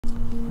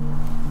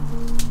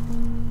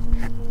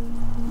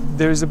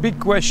There is a big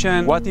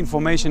question what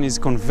information is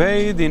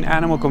conveyed in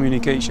animal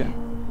communication.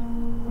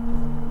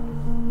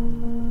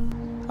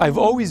 I've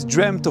always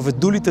dreamt of a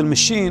Doolittle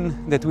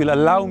machine that will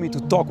allow me to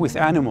talk with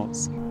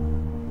animals.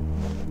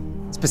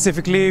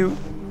 Specifically,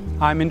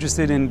 I'm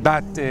interested in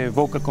bat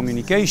vocal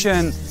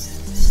communication.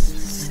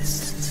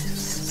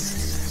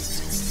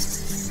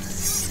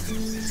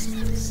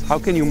 How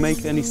can you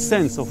make any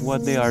sense of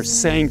what they are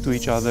saying to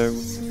each other?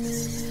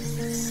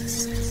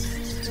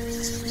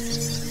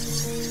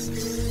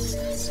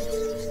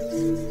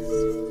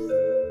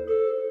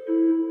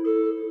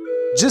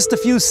 Just a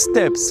few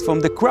steps from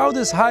the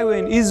crowded highway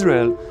in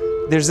Israel,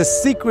 there's a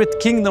secret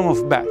kingdom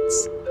of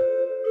bats.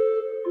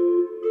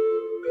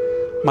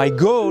 My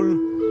goal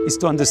is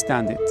to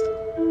understand it.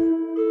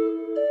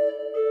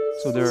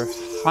 So there are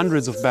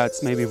hundreds of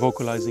bats maybe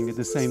vocalizing at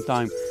the same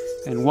time.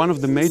 And one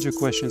of the major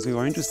questions we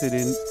are interested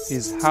in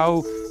is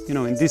how,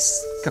 in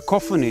this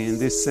cacophony, in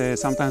this,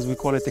 sometimes we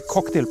call it a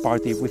cocktail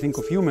party if we think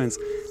of humans,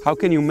 how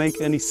can you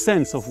make any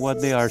sense of what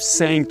they are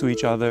saying to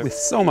each other with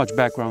so much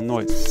background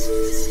noise?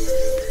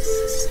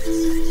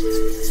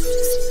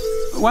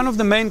 One of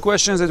the main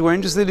questions that we're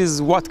interested in is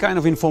what kind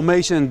of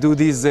information do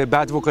these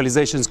bat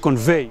vocalizations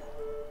convey?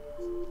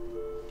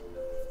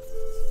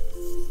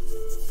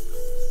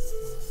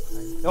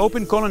 The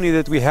open colony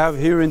that we have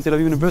here in Tel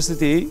Aviv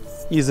University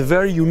is a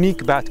very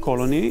unique bat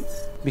colony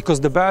because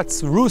the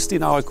bats roost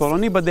in our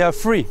colony, but they are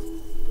free.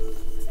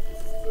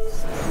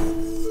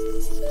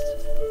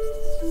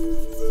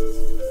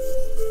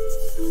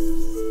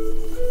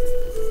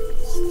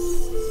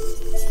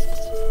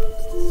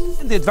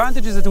 The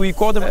advantage is that we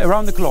record them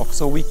around the clock,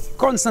 so we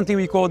constantly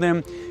record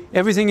them.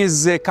 Everything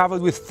is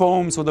covered with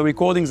foam, so the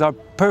recordings are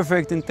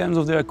perfect in terms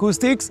of their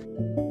acoustics.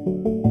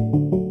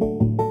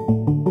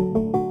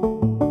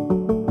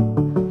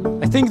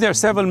 I think there are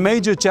several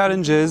major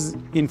challenges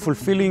in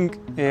fulfilling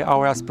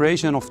our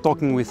aspiration of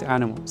talking with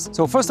animals.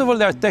 So first of all,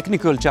 there are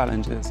technical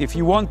challenges. If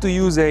you want to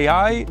use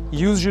AI,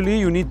 usually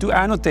you need to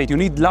annotate, you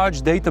need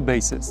large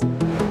databases.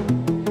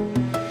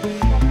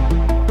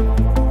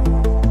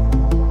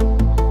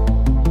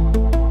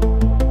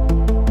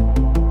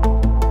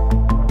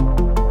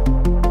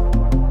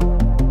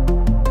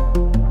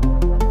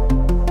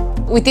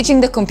 We're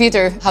teaching the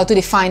computer how to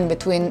define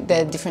between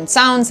the different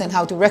sounds and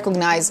how to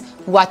recognize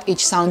what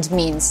each sound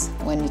means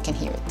when we can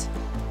hear it.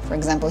 For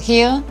example,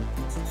 here,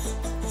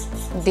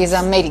 these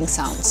are mating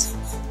sounds.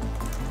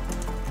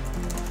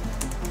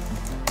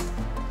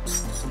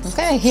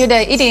 Okay, here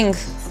they're eating.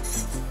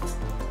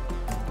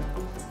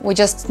 We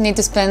just need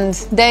to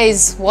spend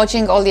days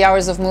watching all the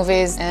hours of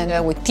movies,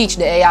 and we teach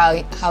the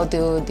AI how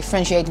to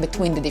differentiate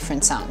between the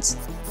different sounds.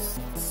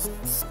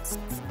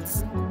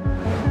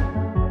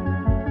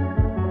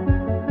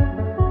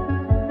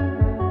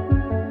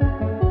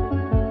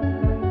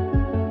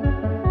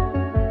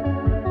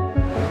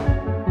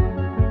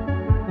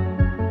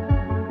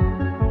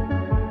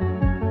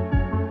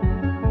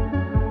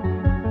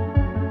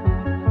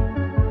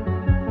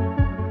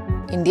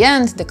 In the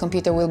end, the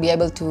computer will be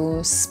able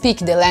to speak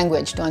the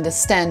language, to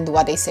understand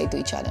what they say to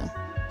each other.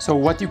 So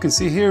what you can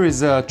see here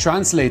is a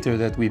translator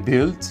that we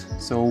built.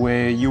 So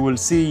you will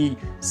see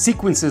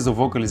sequences of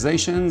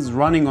vocalizations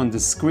running on the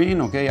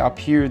screen. Okay, up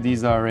here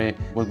these are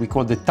what we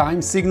call the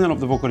time signal of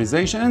the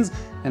vocalizations,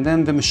 and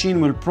then the machine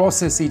will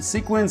process each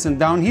sequence, and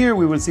down here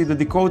we will see the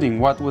decoding,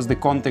 what was the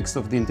context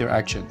of the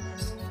interaction.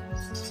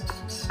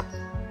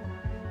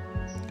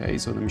 Okay,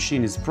 so the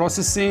machine is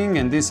processing,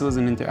 and this was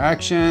an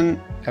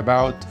interaction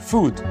about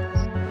food.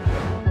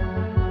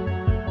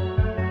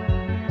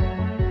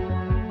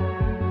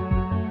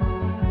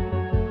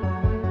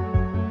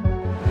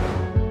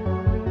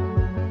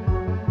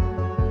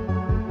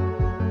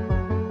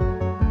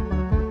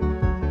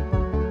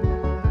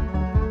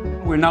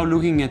 We're now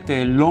looking at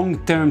the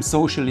long-term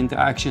social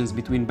interactions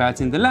between bats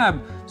in the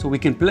lab, so we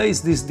can place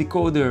this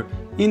decoder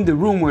in the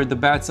room where the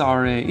bats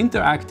are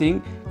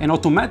interacting and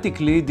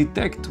automatically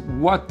detect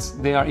what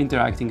they are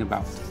interacting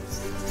about.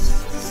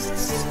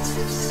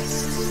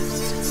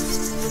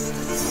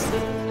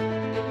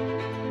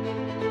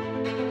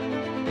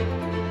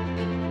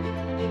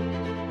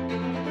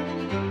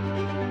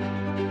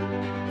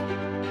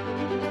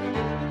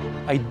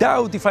 I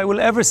doubt if I will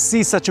ever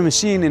see such a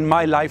machine in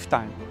my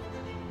lifetime,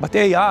 but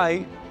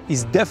AI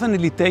is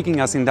definitely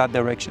taking us in that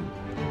direction.